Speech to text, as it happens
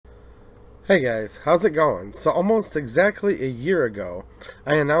Hey guys, how's it going? So almost exactly a year ago,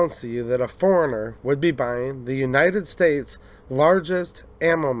 I announced to you that a foreigner would be buying the United States' largest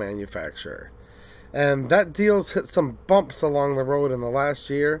ammo manufacturer. And that deal's hit some bumps along the road in the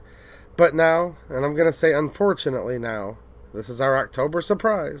last year, but now, and I'm going to say unfortunately now, this is our October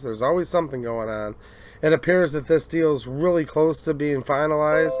surprise, there's always something going on. It appears that this deal's really close to being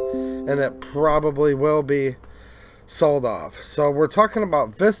finalized, and it probably will be sold off. So we're talking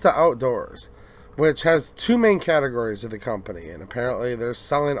about Vista Outdoors, which has two main categories of the company, and apparently they're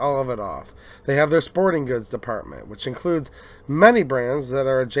selling all of it off. They have their sporting goods department, which includes many brands that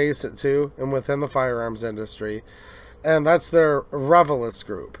are adjacent to and within the firearms industry, and that's their Revelyst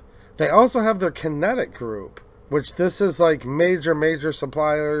group. They also have their Kinetic group, which this is like major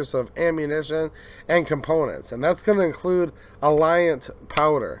suppliers of ammunition and components, and that's going to include Alliant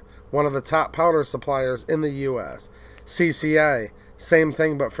Powder, one of the top powder suppliers in the U.S. CCI, same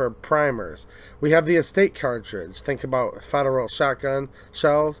thing but for primers. We have the Estate cartridge, think about federal shotgun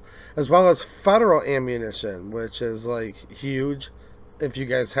shells, as well as federal ammunition, which is like huge. If you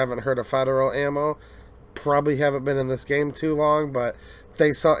guys haven't heard of federal ammo, probably haven't been in this game too long, but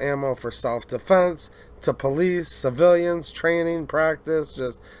they sell ammo for self-defense, to police, civilians, training, practice,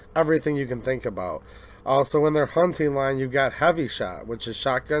 just everything you can think about. Also in their hunting line, you've got Heavy Shot, which is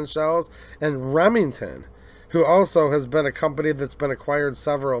shotgun shells, and Remington, who also has been a company that's been acquired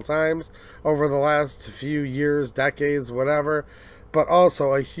several times over the last few years, decades, whatever, but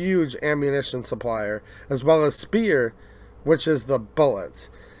also a huge ammunition supplier, as well as Spear, which is the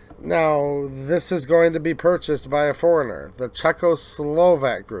bullets. Now, this is going to be purchased by a foreigner, the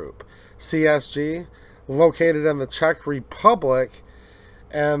Czechoslovak group, CSG, located in the Czech Republic,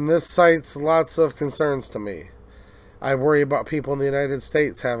 and this cites lots of concerns to me. I worry about people in the United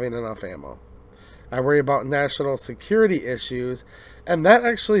States having enough ammo. I worry about national security issues, and that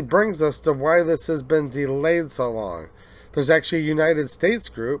actually brings us to why this has been delayed so long. There's actually a United States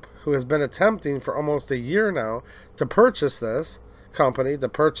group who has been attempting for almost a year now to purchase this company, to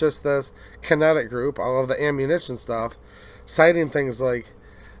purchase this Kinetic group, all of the ammunition stuff, citing things like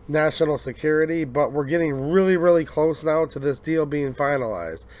national security, but we're getting really close now to this deal being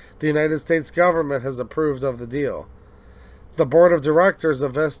finalized. The United States government has approved of the deal. The board of directors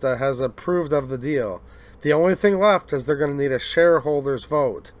of Vista has approved of the deal. The only thing left is they're going to need a shareholders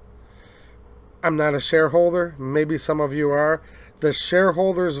vote. I'm not a shareholder. Maybe some of you are. The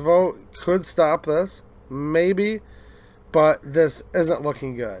shareholders vote could stop this. Maybe. But this isn't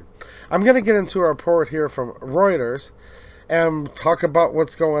looking good. I'm going to get into a report here from Reuters and talk about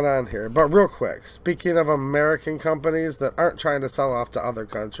what's going on here. But real quick, speaking of American companies that aren't trying to sell off to other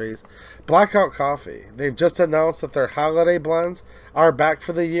countries, Blackout Coffee, they've just announced that their holiday blends are back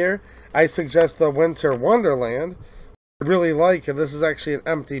for the year. I suggest the Winter Wonderland. I really like, and this is actually an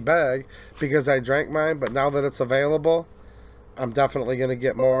empty bag because I drank mine, but now that it's available, I'm definitely going to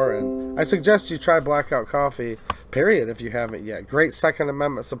get more, and I suggest you try Blackout Coffee, period, if you haven't yet. Great Second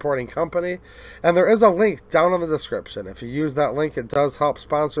Amendment supporting company, and there is a link down in the description. If you use that link, it does help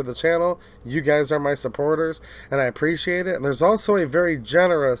sponsor the channel. You guys are my supporters, and I appreciate it. And there's also a very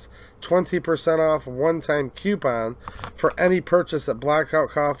generous 20% off one-time coupon for any purchase at Blackout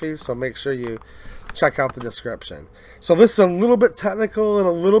Coffee, so make sure you check out the description. So this is a little bit technical and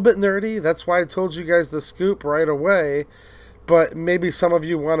a little bit nerdy. That's why I told you guys the scoop right away. But maybe some of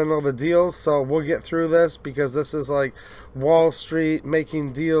you want to know the deals, so we'll get through this because this is like Wall Street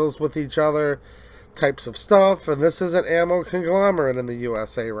making deals with each other types of stuff, and this is an ammo conglomerate in the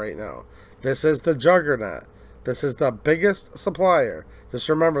USA right now. This is the juggernaut. This is the biggest supplier. Just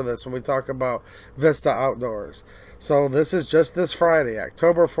remember this when we talk about Vista Outdoors. So this is just this Friday,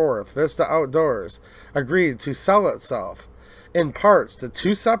 October 4th, Vista Outdoors agreed to sell itself in parts to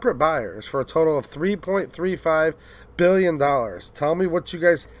two separate buyers for a total of $3.35 billion. Tell me what you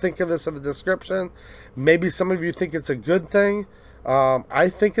guys think of this in the description. Maybe some of you think it's a good thing. I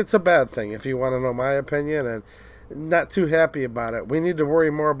think it's a bad thing, if you want to know my opinion, and not too happy about it. We need to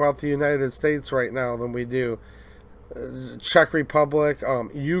worry more about the United States right now than we do Czech Republic,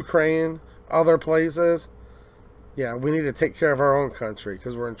 Ukraine, other places. Yeah, we need to take care of our own country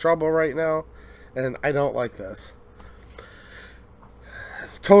because we're in trouble right now, and I don't like this.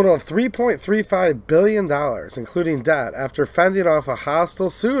 Total of $3.35 billion, including debt, after fending off a hostile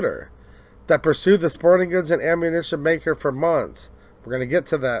suitor that pursued the sporting goods and ammunition maker for months. We're going to get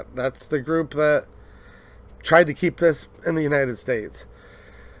to that. That's the group that tried to keep this in the United States.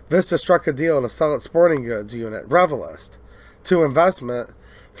 Vista struck a deal to sell its sporting goods unit, Revelyst, to investment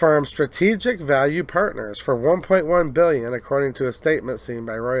firm Strategic Value Partners for $1.1 billion, according to a statement seen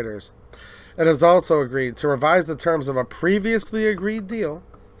by Reuters. It has also agreed to revise the terms of a previously agreed deal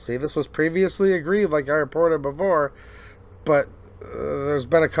See, this was previously agreed, like I reported before, but there's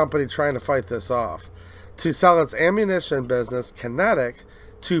been a company trying to fight this off, to sell its ammunition business, Kinetic,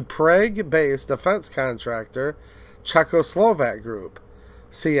 to Prague-based defense contractor Czechoslovak Group,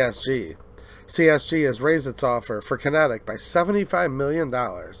 CSG. CSG has raised its offer for Kinetic by $75 million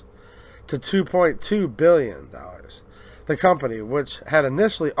to $2.2 billion. The company, which had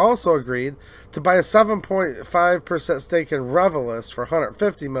initially also agreed to buy a 7.5% stake in Revelist for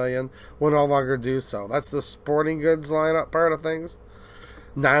 $150 million, will no longer do so. That's the sporting goods lineup part of things.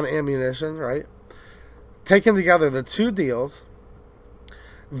 Non-ammunition, right? Taken together, the two deals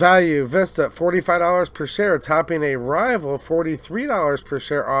value Vista at $45 per share, topping a rival $43 per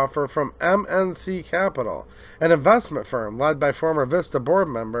share offer from MNC Capital, an investment firm led by former Vista board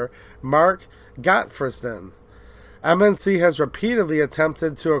member Mark Gottfriedson. MNC has repeatedly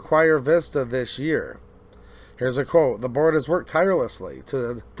attempted to acquire Vista this year. Here's a quote: "The board has worked tirelessly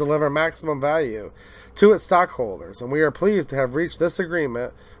to deliver maximum value to its stockholders, and we are pleased to have reached this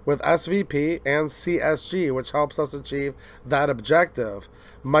agreement with SVP and CSG, which helps us achieve that objective,"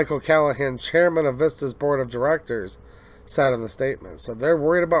 Michael Callahan, chairman of Vista's board of directors, said in the statement. So they're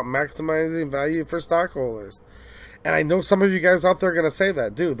worried about maximizing value for stockholders. And I know some of you guys out there are going to say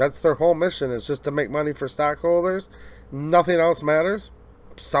that. Dude, that's their whole mission, is just to make money for stockholders. Nothing else matters.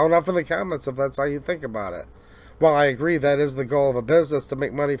 Sound off in the comments if that's how you think about it. While I agree that is the goal of a business, to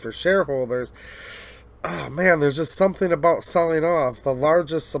make money for shareholders, oh man, there's just something about selling off the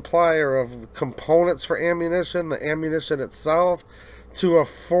largest supplier of components for ammunition, the ammunition itself, to a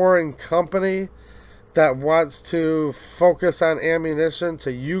foreign company that wants to focus on ammunition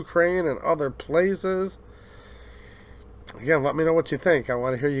to Ukraine and other places. Again, let me know what you think. I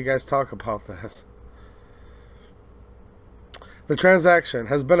want to hear you guys talk about this. The transaction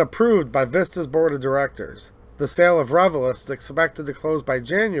has been approved by Vista's board of directors. The sale of Revelist is expected to close by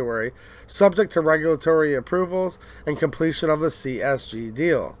January, subject to regulatory approvals and completion of the CSG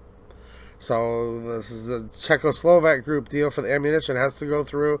deal. So this is the Czechoslovak Group deal for the ammunition has to go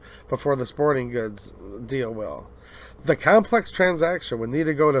through before the sporting goods deal will. The complex transaction would need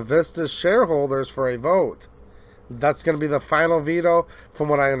to go to Vista's shareholders for a vote. That's going to be the final veto, from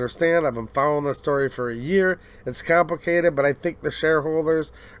what I understand. I've been following this story for a year. It's complicated, but I think the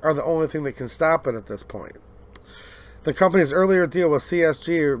shareholders are the only thing that can stop it at this point. The company's earlier deal with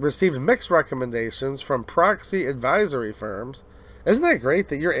CSG received mixed recommendations from proxy advisory firms. Isn't that great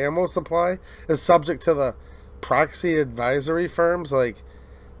that your ammo supply is subject to the proxy advisory firms? Like,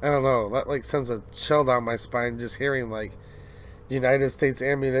 I don't know, that like sends a chill down my spine just hearing like United States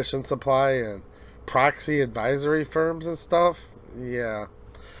ammunition supply and proxy advisory firms and stuff. Yeah.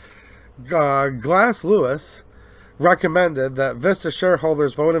 Glass Lewis recommended that Vista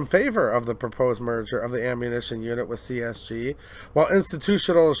shareholders vote in favor of the proposed merger of the ammunition unit with CSG, while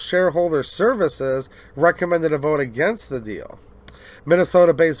Institutional Shareholder Services recommended a vote against the deal.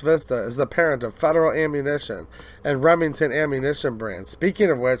 Minnesota-based Vista is the parent of Federal Ammunition and Remington Ammunition brands. Speaking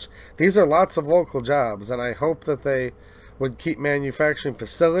of which, these are lots of local jobs, and I hope that they would keep manufacturing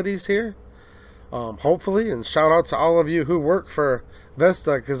facilities here. Hopefully, and shout out to all of you who work for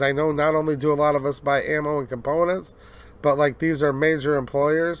Vista, because I know not only do a lot of us buy ammo and components, but like these are major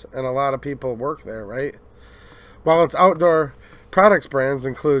employers and a lot of people work there, right? While its outdoor products brands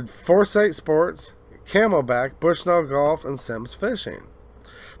include Foresight Sports, Camelback, Bushnell Golf, and Sims Fishing.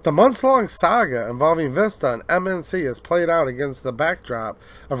 The months-long saga involving Vista and MNC is played out against the backdrop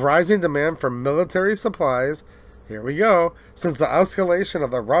of rising demand for military supplies. Here we go. Since the escalation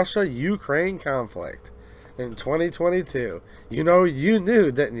of the Russia-Ukraine conflict in 2022. You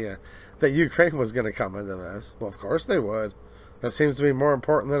knew, didn't you, that Ukraine was going to come into this? Well, of course they would. That seems to be more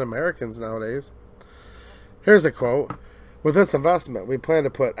important than Americans nowadays. Here's a quote. "With this investment, we plan to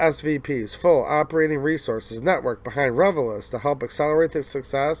put SVP's full operating resources network behind Revelist to help accelerate the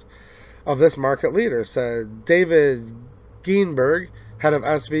success of this market leader," said David Geinberg, head of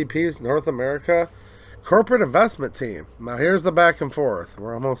SVP's North America corporate investment team. Now here's the back and forth.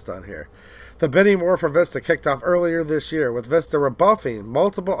 We're almost done here. The bidding war for Vista kicked off earlier this year, with Vista rebuffing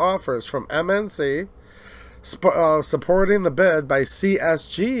multiple offers from MNC, supporting the bid by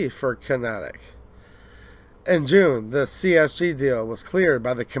CSG for Kinetic. In June, the CSG deal was cleared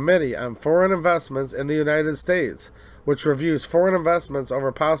by the Committee on Foreign Investments in the United States, which reviews foreign investments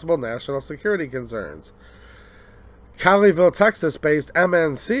over possible national security concerns. Colleyville, Texas-based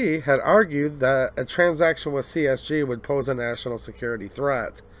MNC had argued that a transaction with CSG would pose a national security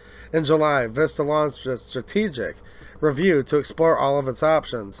threat. In July, Vista launched a strategic review to explore all of its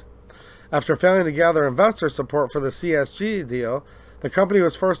options. After failing to gather investor support for the CSG deal, the company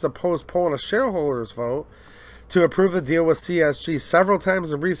was forced to postpone a shareholders vote to approve a deal with CSG several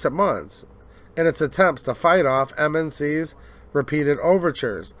times in recent months in its attempts to fight off MNC's repeated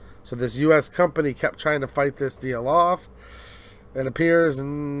overtures. So this U.S. company kept trying to fight this deal off. It appears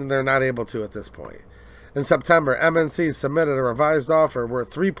they're not able to at this point. In September, MNC submitted a revised offer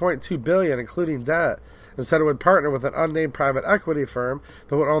worth $3.2 billion, including debt, and said it would partner with an unnamed private equity firm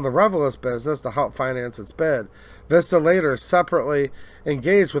that would own the Revelous business to help finance its bid. Vista later separately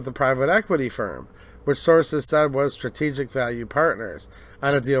engaged with the private equity firm, which sources said was Strategic Value Partners,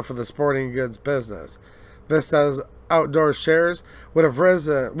 on a deal for the sporting goods business. Vista's outdoor shares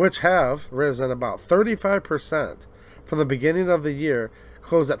which have risen about 35% from the beginning of the year,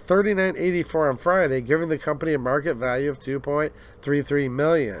 closed at $39.84 on Friday, giving the company a market value of $2.33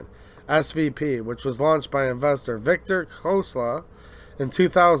 million. SVP, which was launched by investor Victor Khosla in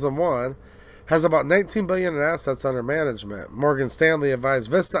 2001, has about $19 billion in assets under management. Morgan Stanley advised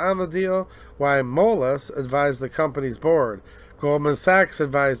Vista on the deal, while Moelis advised the company's board. Goldman Sachs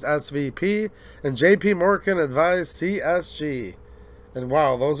advised SVP, and JP Morgan advised CSG. And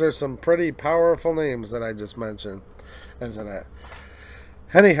wow, those are some pretty powerful names that I just mentioned, isn't it?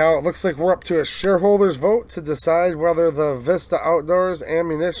 Anyhow, it looks like we're up to a shareholders vote to decide whether the Vista Outdoors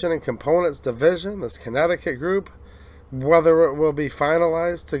Ammunition and Components Division, this Connecticut group, whether it will be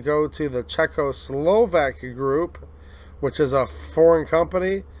finalized to go to the Czechoslovak group, which is a foreign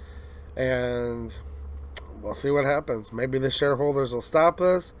company, and we'll see what happens. Maybe the shareholders will stop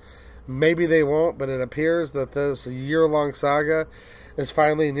this. Maybe they won't, but it appears that this year-long saga is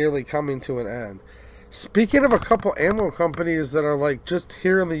finally nearly coming to an end. Speaking of a couple ammo companies that are like just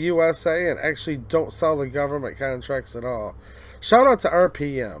here in the USA and actually don't sell the government contracts at all. Shout out to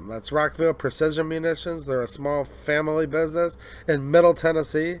RPM. That's Rockville Precision Munitions. They're a small family business in Middle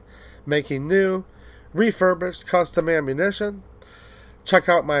Tennessee making new, refurbished, custom ammunition. Check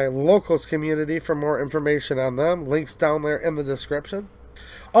out my locals community for more information on them. Links down there in the description.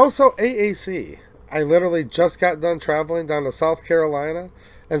 Also, AAC. I literally just got done traveling down to South Carolina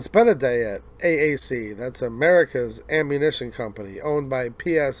and spent a day at AAC. That's America's ammunition company, owned by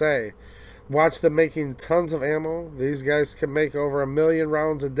PSA. Watch them making tons of ammo. These guys can make over 1 million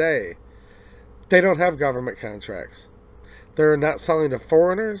rounds a day. They don't have government contracts. They're not selling to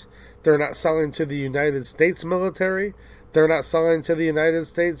foreigners. They're not selling to the United States military. They're not selling to the United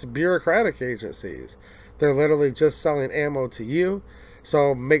States bureaucratic agencies. They're literally just selling ammo to you.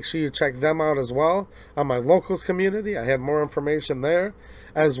 So make sure you check them out as well on my locals community. I have more information there,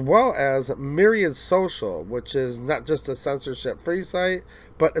 as well as Myriad Social, which is not just a censorship-free site,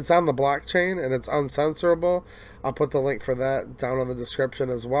 but it's on the blockchain and it's uncensorable. I'll put the link for that down in the description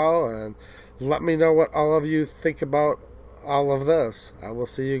as well. And let me know what all of you think about all of this. I will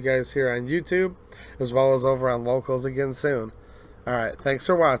see you guys here on YouTube, as well as over on locals again soon. All right, thanks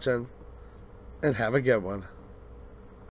for watching, and have a good one.